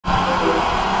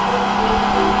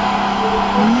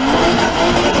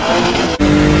You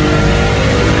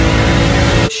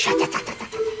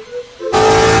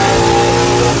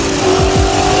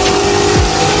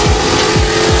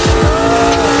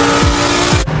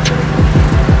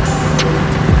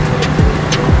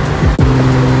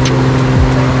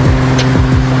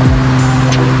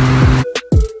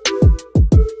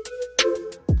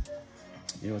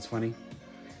know what's funny?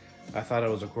 I thought I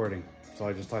was recording, so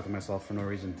I just talked to myself for no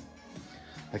reason.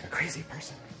 Like a crazy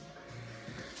person.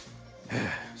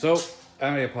 So,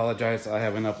 I apologize. I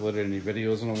haven't uploaded any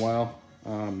videos in a while.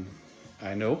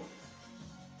 I know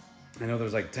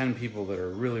there's like 10 people that are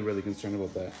really concerned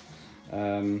about that.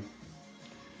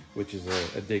 Which is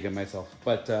a dig at myself.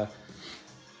 But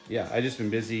yeah, I just been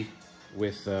busy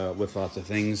with lots of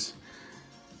things.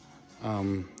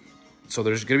 So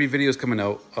there's gonna be videos coming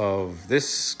out of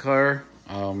this car.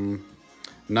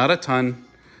 Not a ton,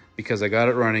 because I got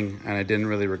it running and I didn't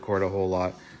really record a whole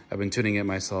lot. I've been tuning it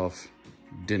myself,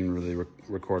 didn't really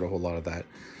record a whole lot of that.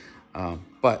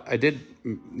 But I did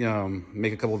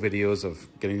make a couple of videos of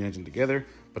getting the engine together,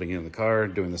 putting it in the car,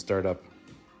 doing the startup.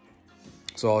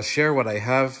 So I'll share what I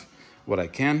have, what I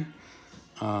can.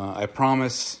 I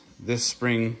promise this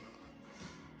spring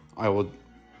I will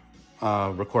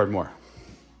record more.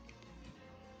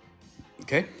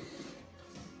 Okay?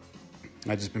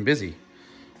 I've just been busy.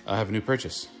 I have a new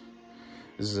purchase.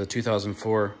 This is a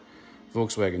 2004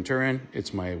 Volkswagen Touran.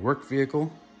 It's my work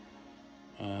vehicle.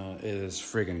 It is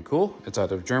friggin' cool. It's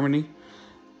out of Germany.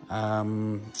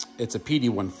 It's a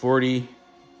PD140,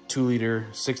 2-liter,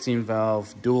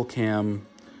 16-valve, dual cam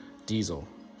diesel.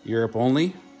 Europe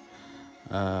only.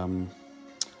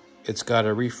 It's got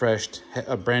a refreshed,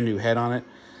 a brand new head on it.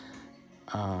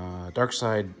 Dark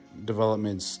Side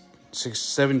Developments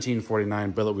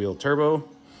 1749 billet wheel turbo.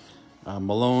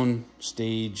 Malone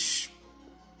stage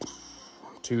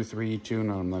 2, 3 tune,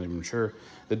 I'm not even sure.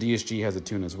 The DSG has a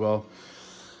tune as well.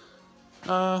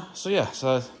 So yeah,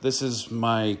 so this is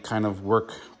my kind of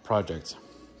work project.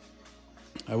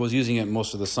 I was using it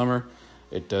most of the summer.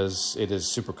 It is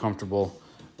super comfortable.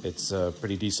 It's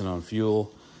pretty decent on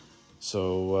fuel.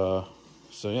 So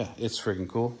yeah, it's freaking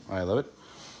cool. I love it.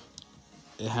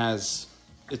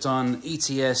 It's on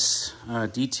ATS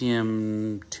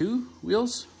DTM2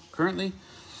 wheels currently,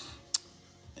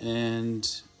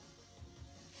 and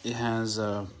it has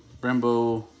a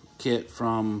Brembo kit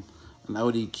from an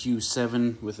Audi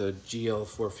Q7 with a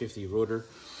GL450 rotor.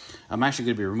 I'm actually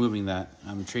going to be removing that.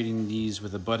 I'm trading these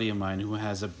with a buddy of mine who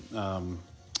has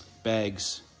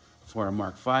bags for a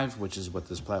Mark V, which is what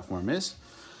this platform is.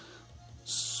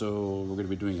 So we're going to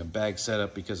be doing a bag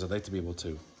setup because I'd like to be able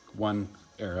to, one,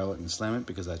 air out and slam it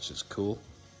because that's just cool,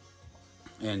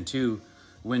 and two,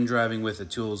 when driving with the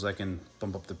tools I can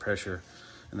bump up the pressure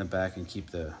in the back and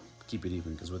keep it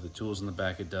even, because with the tools in the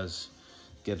back it does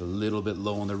get a little bit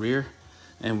low in the rear,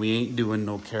 and we ain't doing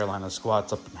no Carolina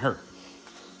squats up in her.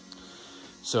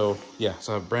 So yeah,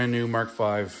 so I have brand new Mark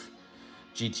V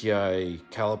GTI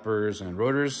calipers and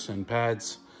rotors and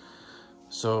pads.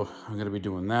 So I'm gonna be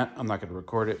doing that. I'm not gonna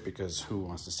record it because who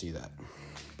wants to see that?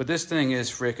 But this thing is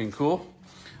freaking cool.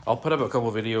 I'll put up a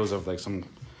couple videos of like some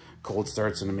cold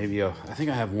starts and maybe I think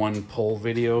I have one pull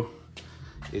video.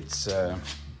 It's I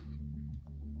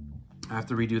have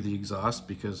to redo the exhaust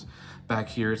because back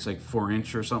here it's like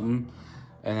 4-inch or something,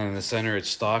 and then in the center it's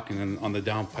stock, and then on the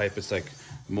downpipe it's like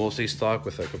mostly stock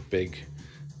with like a big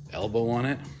elbow on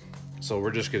it. So we're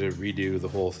just gonna redo the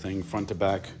whole thing front to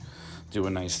back, do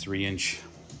a nice 3-inch.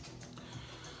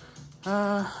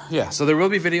 Yeah, so there will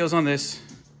be videos on this.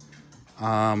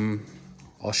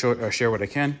 I'll share what I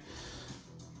can.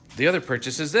 The other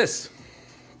purchase is this.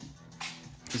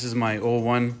 This is my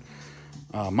 01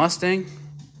 Mustang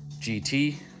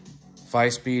GT,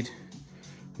 5-speed,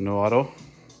 no auto.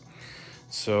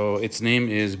 So its name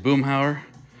is Boomhauer.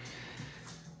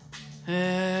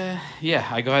 Yeah,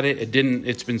 I got it.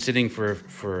 It's been sitting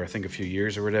for I think a few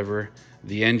years or whatever.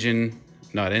 The engine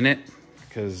not in it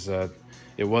because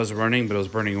it was running, but it was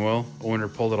burning oil. Owner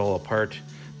pulled it all apart,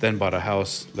 then bought a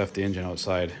house, left the engine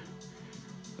outside,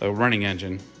 a running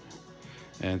engine,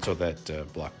 and so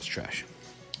that block was trash.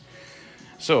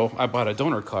 So I bought a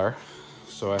donor car.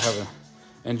 So I have an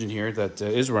engine here that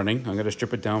is running. I'm gonna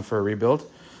strip it down for a rebuild.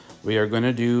 We are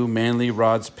gonna do Manley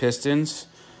rods, pistons,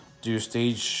 do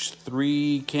stage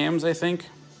 3 cams, I think.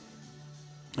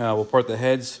 We'll port the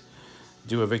heads,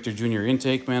 do a Victor Jr.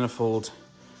 intake manifold.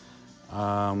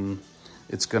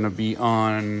 It's gonna be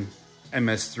on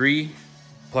MS3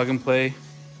 plug and play.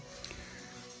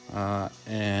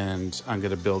 And I'm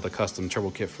gonna build a custom turbo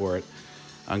kit for it.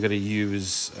 I'm gonna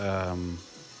use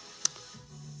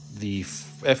the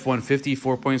F-150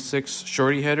 4.6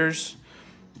 shorty headers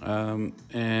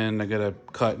And I gotta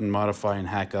cut and modify and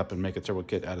hack up and make a turbo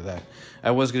kit out of that.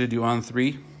 I was gonna do on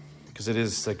 3 because it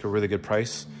is like a really good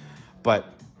price,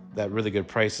 but that really good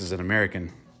price is an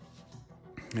American,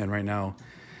 and right now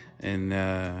in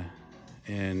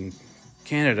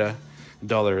Canada, the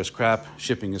dollar is crap,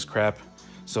 shipping is crap.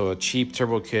 So a cheap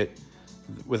turbo kit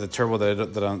with a turbo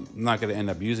that I'm not gonna end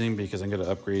up using because I'm gonna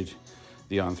upgrade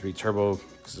the on 3 turbo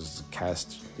because it's a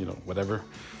cast, you know, whatever.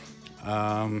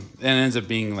 And it ends up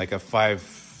being like a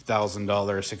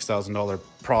 $5,000, $6,000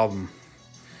 problem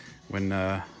when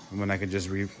I could just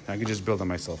build it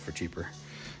myself for cheaper.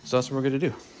 So that's what we're gonna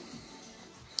do.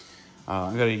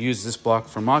 I'm gonna use this block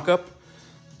for mock-up.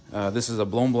 This is a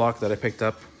blown block that I picked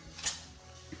up.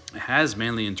 It has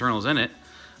mainly internals in it.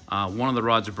 One of the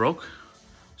rods broke,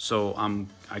 so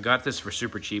I got this for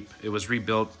super cheap. It was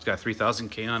rebuilt. It's got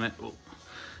 3,000K on it,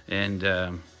 and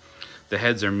the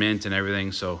heads are mint and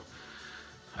everything. So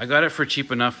I got it for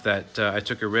cheap enough that I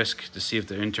took a risk to see if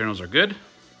the internals are good.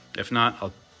 If not,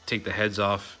 I'll take the heads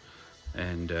off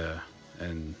and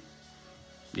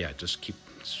yeah, just keep,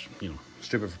 you know,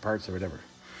 strip it for parts or whatever.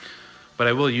 But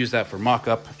I will use that for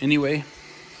mock-up anyway.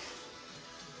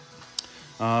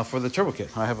 For the turbo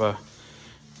kit, I have a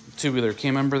tubular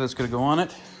K-member that's going to go on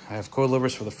it. I have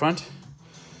coilovers for the front.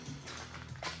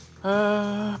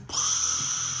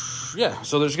 Yeah,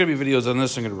 so there's going to be videos on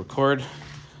this I'm going to record,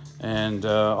 and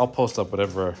I'll post up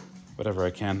whatever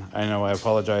I can. I know I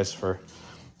apologize for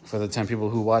the 10 people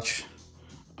who watch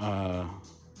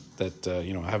that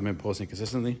you know, I haven't been posting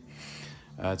consistently.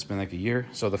 It's been like a year,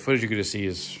 so the footage you're going to see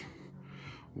is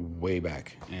way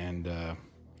back, and I've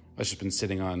just been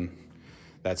sitting on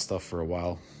that stuff for a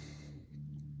while,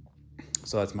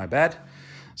 so that's my bad.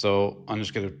 So I'm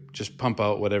just gonna pump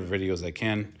out whatever videos I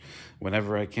can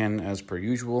whenever I can, as per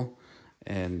usual.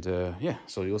 And yeah,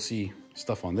 so you'll see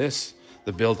stuff on this,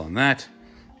 the build on that.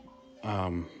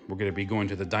 We're gonna be going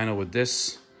to the dyno with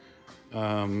this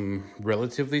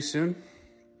relatively soon.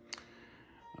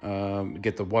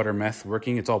 Get the water meth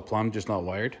working. It's all plumbed, just not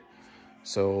wired.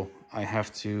 So I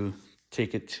have to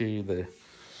take it to the,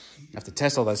 I have to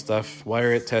test all that stuff,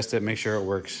 wire it, test it, make sure it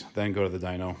works, then go to the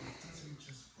dyno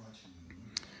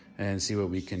and see what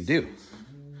we can do.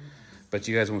 But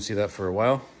you guys won't see that for a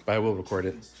while, but I will record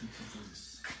it.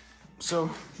 So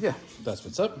yeah, that's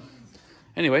what's up.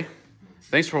 Anyway,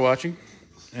 thanks for watching,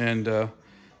 and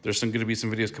there's gonna be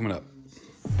some videos coming up.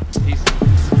 Peace.